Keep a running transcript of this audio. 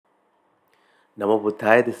Namo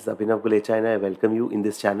Buddhaya, this is Abhinav Gulecha and I welcome you in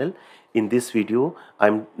this channel. In this video,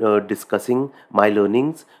 I'm discussing my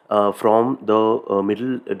learnings from the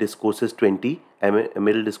Middle Discourses 20,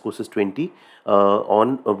 Middle Discourses 20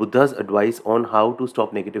 on Buddha's advice on how to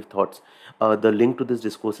stop negative thoughts. The link to this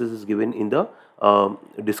discourses is given in the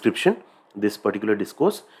description, this particular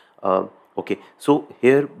discourse. Okay, so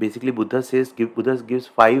here basically Buddha gives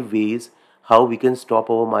 5 ways how we can stop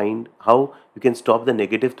our mind, how we can stop the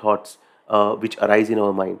negative thoughts which arise in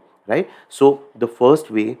our mind, right? So the first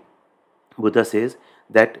way Buddha says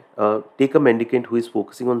that take a mendicant who is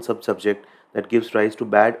focusing on some subject that gives rise to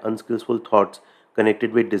bad, unskillful thoughts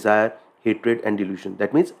connected with desire, hatred, and delusion.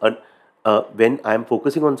 That means when I am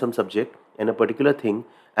focusing on some subject and a particular thing,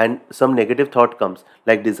 and some negative thought comes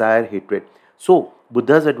like desire, hatred. So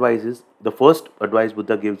Buddha's advice is, the first advice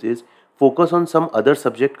Buddha gives is focus on some other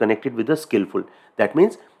subject connected with the skillful. That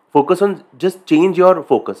means focus on, just change your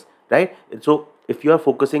focus, right? So if you are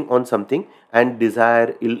focusing on something and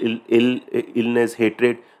desire, illness,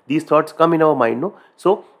 hatred, these thoughts come in our mind, no?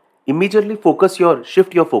 So immediately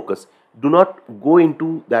shift your focus. Do not go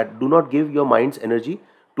into that. Do not give your mind's energy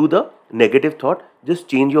to the negative thought. Just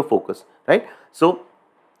change your focus, right? So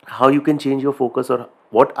how you can change your focus, or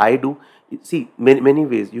what I do, see, many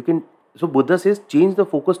ways you can. So Buddha says change the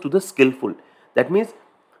focus to the skillful. That means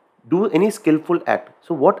do any skillful act.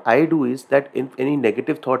 So what I do is that if any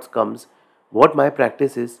negative thoughts comes, what my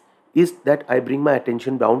practice is that I bring my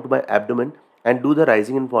attention down to my abdomen and do the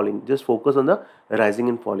rising and falling. Just focus on the rising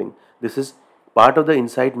and falling. This is part of the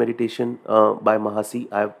insight meditation by Mahasi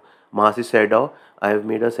Sayadaw. I have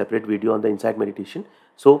made a separate video on the insight meditation.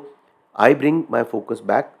 So I bring my focus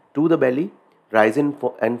back to the belly, rising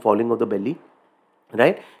and falling of the belly,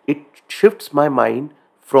 right? It shifts my mind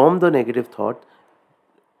from the negative thought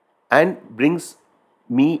and makes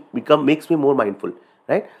me more mindful,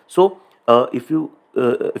 right? So if you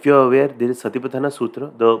are aware, there is Satipatthana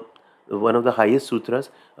Sutra, the one of the highest sutras,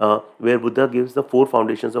 where Buddha gives the 4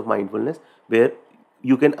 foundations of mindfulness, where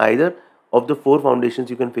you can either of the 4 foundations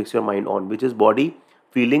you can fix your mind on, which is body,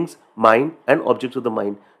 feelings, mind, and objects of the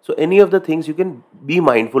mind. So any of the things you can be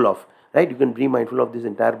mindful of, right? You can be mindful of this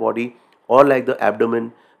entire body, or like the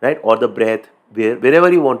abdomen, right? Or the breath, wherever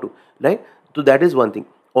you want to, right? So that is one thing.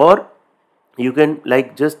 Or you can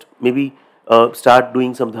like just maybe start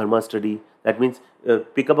doing some dharma study. That means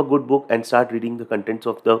pick up a good book and start reading the contents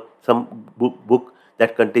of some book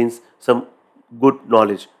that contains some good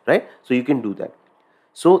knowledge, right? So you can do that.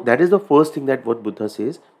 So that is the first thing that what Buddha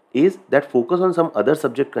says is that focus on some other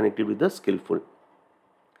subject connected with the skillful.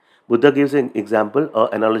 Buddha gives an example,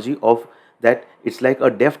 analogy of that it's like a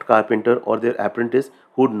deft carpenter or their apprentice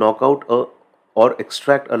who would knock out or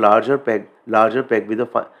extract a large peg with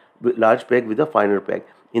a finer peg.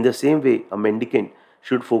 In the same way, a mendicant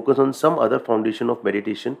should focus on some other foundation of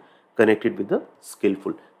meditation connected with the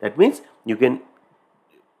skillful. That means you can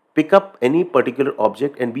pick up any particular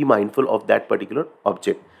object and be mindful of that particular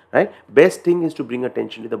object, right? Best thing is to bring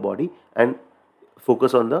attention to the body and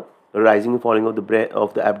focus on the rising and falling of the breath,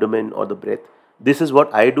 of the abdomen or the breath. This is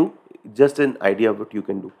what I do, just an idea of what you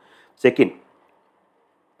can do. Second,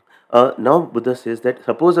 now Buddha says that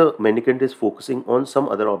suppose a mendicant is focusing on some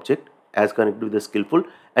other object as connected with the skillful,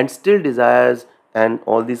 and still desires and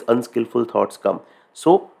all these unskillful thoughts come.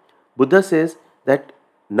 So Buddha says that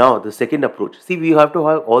now the second approach, see, we have to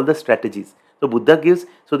have all the strategies. So Buddha gives,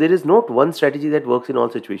 so there is not one strategy that works in all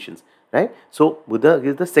situations, right? So Buddha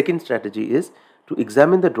gives the second strategy is to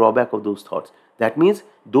examine the drawback of those thoughts. That means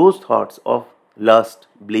those thoughts of lust,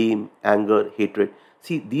 blame, anger, hatred.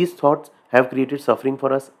 See, these thoughts have created suffering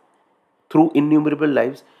for us through innumerable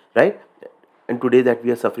lives, right? And today that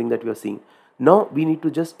we are suffering, that we are seeing. Now we need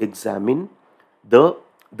to just examine the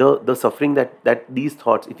suffering that these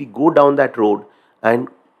thoughts, if we go down that road and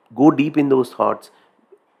go deep in those thoughts,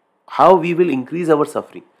 how we will increase our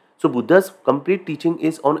suffering. So Buddha's complete teaching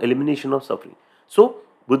is on elimination of suffering. So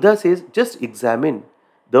Buddha says just examine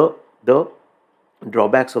the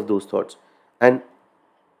drawbacks of those thoughts. And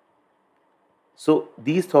so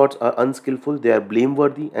these thoughts are unskillful, they are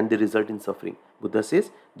blameworthy, and they result in suffering. Buddha says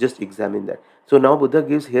just examine that. So now Buddha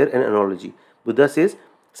gives here an analogy. Buddha says,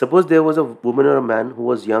 suppose there was a woman or a man who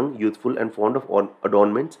was young, youthful, and fond of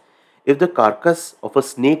adornments. If the carcass of a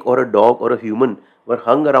snake or a dog or a human were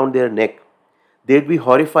hung around their neck, they'd be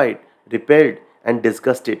horrified, repelled, and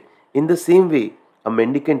disgusted. In the same way, a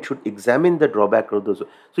mendicant should examine the drawback of those.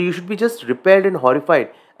 So you should be just repelled and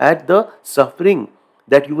horrified at the suffering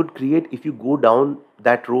that you would create if you go down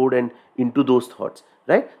that road and into those thoughts,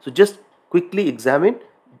 right? So just quickly examine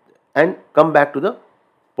and come back to the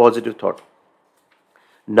positive thought.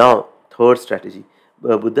 Now, third strategy.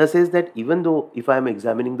 Buddha says that even though if I am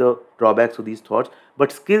examining the drawbacks of these thoughts,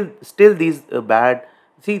 but still these bad,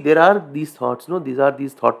 see, there are these thoughts, no, these are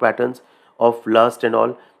these thought patterns of lust and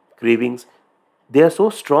all, cravings. They are so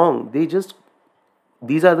strong.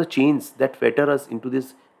 These are the chains that fetter us into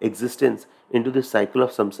this existence, into this cycle of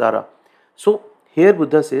samsara. So here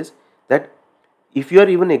Buddha says that if you are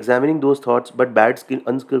even examining those thoughts, but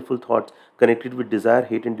unskillful thoughts connected with desire,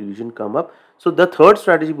 hate, and delusion come up. So the third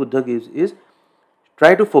strategy Buddha gives is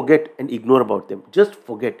try to forget and ignore about them. Just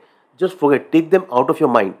forget, take them out of your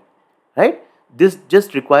mind, right? This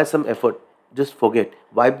just requires some effort. Just forget,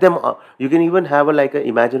 wipe them out. You can even have a like an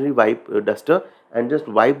imaginary wipe duster and just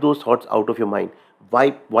wipe those thoughts out of your mind.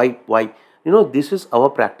 Wipe. This is our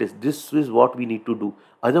practice. This is what we need to do.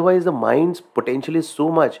 Otherwise the mind's potential is so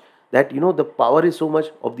much that the power is so much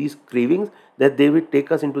of these cravings that they will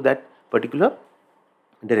take us into that particular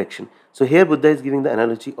direction. So here Buddha is giving the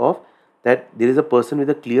analogy of that there is a person with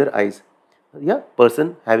a clear eyes,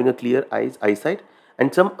 person having a clear eyesight,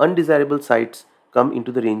 and some undesirable sights come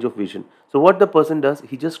into the range of vision. So what the person does,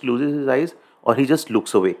 he just closes his eyes or he just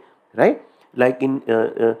looks away, right? Like in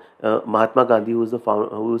Mahatma Gandhi, who is the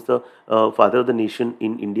father of the nation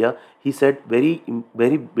in India, he said very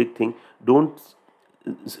big thing: don't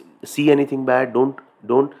see anything bad,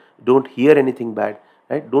 don't hear anything bad,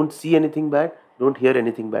 right? Don't see anything bad, don't hear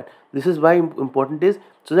anything bad. This is why important is,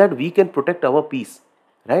 so that we can protect our peace,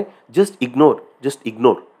 right? Just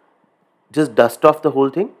dust off the whole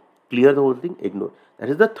thing, clear the whole thing, ignore. That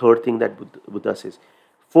is the third thing that Buddha says.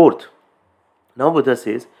 Fourth, now Buddha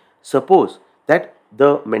says, suppose that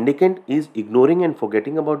the mendicant is ignoring and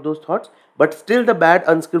forgetting about those thoughts, but still the bad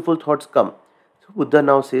unskillful thoughts come. So Buddha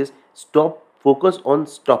now says, focus on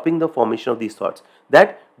stopping the formation of these thoughts.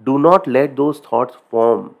 That do not let those thoughts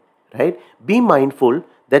form, right? Be mindful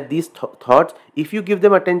that these thoughts, if you give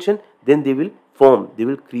them attention, then they will form, they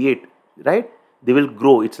will create, right? They will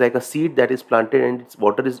grow. It's like a seed that is planted and its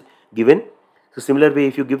water is given. So similar way,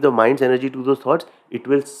 if you give the mind's energy to those thoughts, it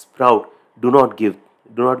will sprout. Do not give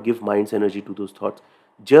mind's energy to those thoughts.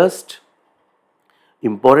 Just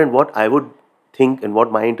important, what I would think and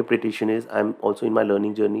what my interpretation is, I'm also in my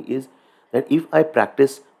learning journey, is that if I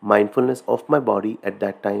practice mindfulness of my body at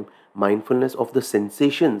that time, mindfulness of the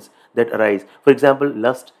sensations that arise, for example,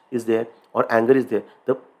 lust is there or anger is there,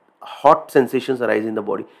 the hot sensations arise in the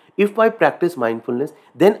body. If I practice mindfulness,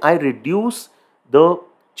 then I reduce the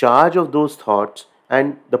charge of those thoughts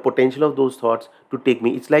and the potential of those thoughts to take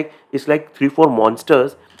me. It's like 3-4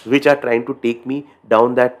 monsters which are trying to take me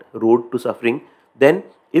down that road to suffering. Then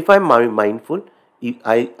if I'm mindful,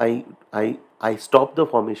 I stop the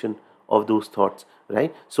formation of those thoughts,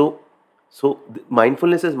 right? So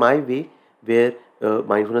mindfulness is my way, where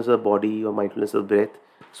mindfulness of the body or mindfulness of the breath,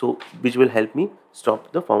 so which will help me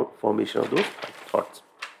stop the formation of those thoughts.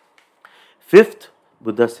 Fifth,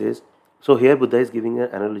 Buddha says, so here Buddha is giving an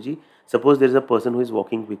analogy. Suppose there is a person who is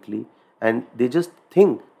walking quickly and they just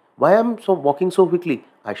think, why am I walking so quickly?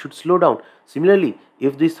 I should slow down. Similarly,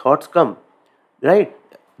 if these thoughts come, right,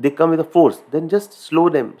 they come with a force, then just slow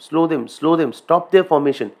them, stop their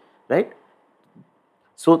formation, right?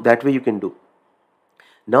 So that way you can do.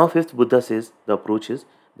 Now fifth, Buddha says the approach is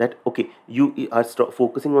that, okay, you are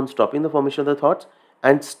focusing on stopping the formation of the thoughts,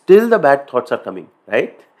 and still the bad thoughts are coming,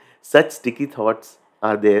 right? Such sticky thoughts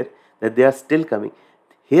are there that they are still coming.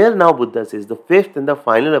 Here now Buddha says the fifth and the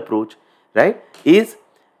final approach, right, is,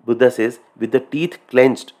 Buddha says, with the teeth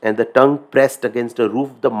clenched and the tongue pressed against the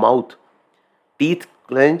roof of the mouth, teeth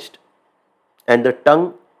clenched and the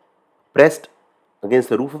tongue pressed against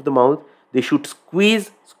the roof of the mouth, they should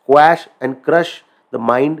squeeze, squash, and crush the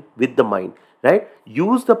mind with the mind, right?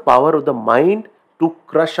 Use the power of the mind to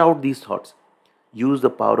crush out these thoughts. Use the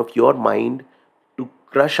power of your mind to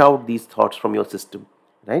crush out these thoughts from your system,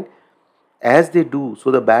 right? As they do, so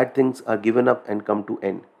the bad things are given up and come to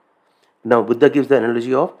end. Now Buddha gives the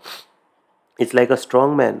analogy of, it's like a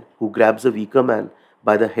strong man who grabs a weaker man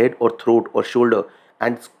by the head or throat or shoulder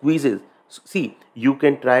and squeezes. See, you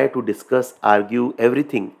can try to discuss, argue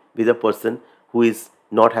everything with a person who is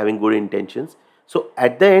not having good intentions. So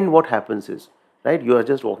at the end, what happens is, right, you are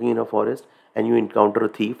just walking in a forest and you encounter a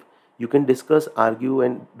thief. You can discuss, argue,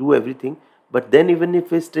 and do everything. But then even if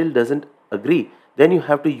he still doesn't agree, then you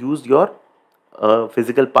have to use your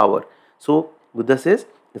physical power. So Buddha says,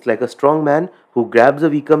 it's like a strong man who grabs a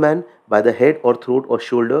weaker man by the head or throat or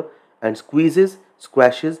shoulder and squeezes,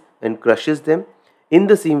 squashes, and crushes them. In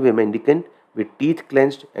the same way, mendicant, with teeth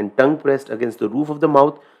clenched and tongue pressed against the roof of the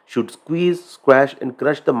mouth, should squeeze, squash, and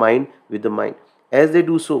crush the mind with the mind. As they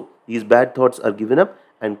do so, these bad thoughts are given up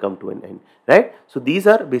and come to an end. Right? So these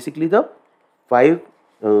are basically the 5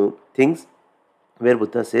 things where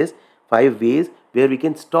Buddha says 5 ways where we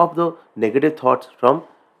can stop the negative thoughts from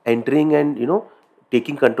entering and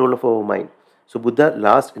taking control of our mind. So Buddha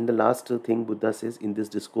in the last thing Buddha says in this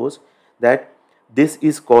discourse, that this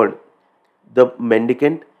is called the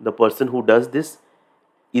mendicant, the person who does this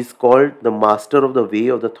is called the master of the way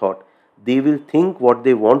of the thought. They will think what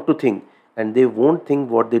they want to think and they won't think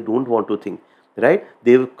what they don't want to think. Right?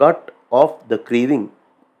 They will cut off the craving,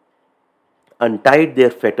 untied their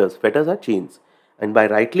fetters. Fetters are chains. And by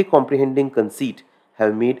rightly comprehending conceit,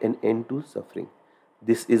 have made an end to suffering.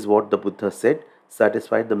 This is what the Buddha said.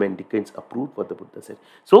 Satisfied the mendicants, approved what the Buddha said.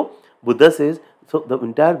 So Buddha says, so the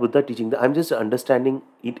entire Buddha teaching, I'm just understanding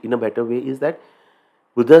it in a better way, is that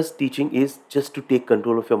Buddha's teaching is just to take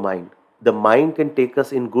control of your mind. The mind can take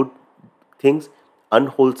us in good things,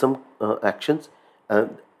 unwholesome actions,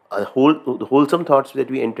 wholesome thoughts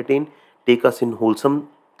that we entertain take us in wholesome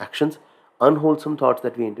actions, unwholesome thoughts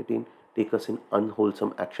that we entertain take us in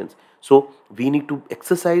unwholesome actions. So we need to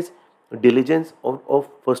exercise diligence of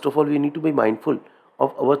first of all, we need to be mindful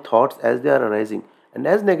of our thoughts as they are arising, and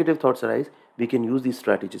as negative thoughts arise, we can use these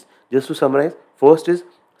strategies. Just to summarize, first is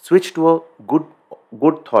switch to a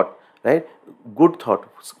good thought, right? Good thought,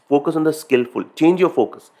 focus on the skillful, change your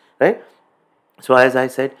focus, right? So as I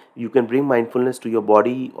said, you can bring mindfulness to your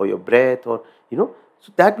body or your breath, or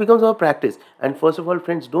so that becomes our practice. And first of all,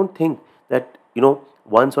 friends, don't think that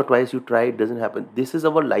once or twice you try, it doesn't happen. This is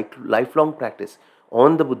our lifelong practice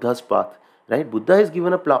on the Buddha's path, right? Buddha is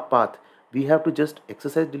given a path. We have to just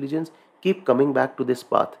exercise diligence, keep coming back to this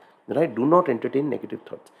path, right? Do not entertain negative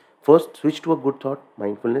thoughts. First, switch to a good thought,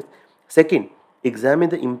 mindfulness. Second, examine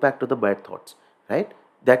the impact of the bad thoughts, right?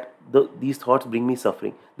 That these thoughts bring me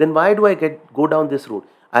suffering. Then why do I go down this road?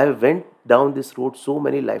 I went down this road so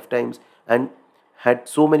many lifetimes and had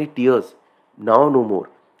so many tears. Now no more.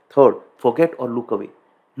 Third, forget or look away.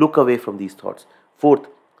 Look away from these thoughts. Fourth,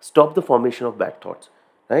 stop the formation of bad thoughts,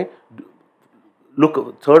 right?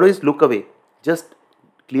 Third is look away. Just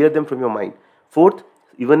clear them from your mind. Fourth,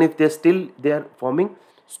 even if they are forming,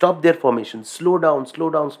 stop their formation. Slow down, slow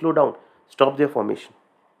down, slow down. Stop their formation.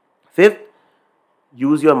 Fifth,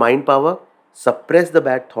 use your mind power. Suppress the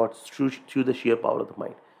bad thoughts through the sheer power of the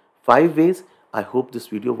mind. 5 ways. I hope this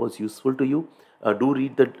video was useful to you. Do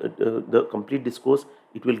read the complete discourse.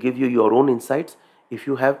 It will give you your own insights. If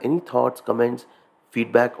you have any thoughts, comments,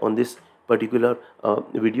 feedback on this particular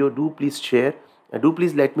video, do please share. Do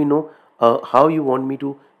please let me know how you want me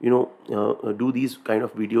to do these kind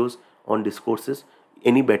of videos on discourses.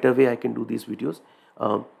 Any better way I can do these videos.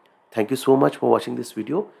 Thank you so much for watching this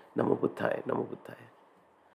video. Namo Buddhaya. Namo Buddhaya.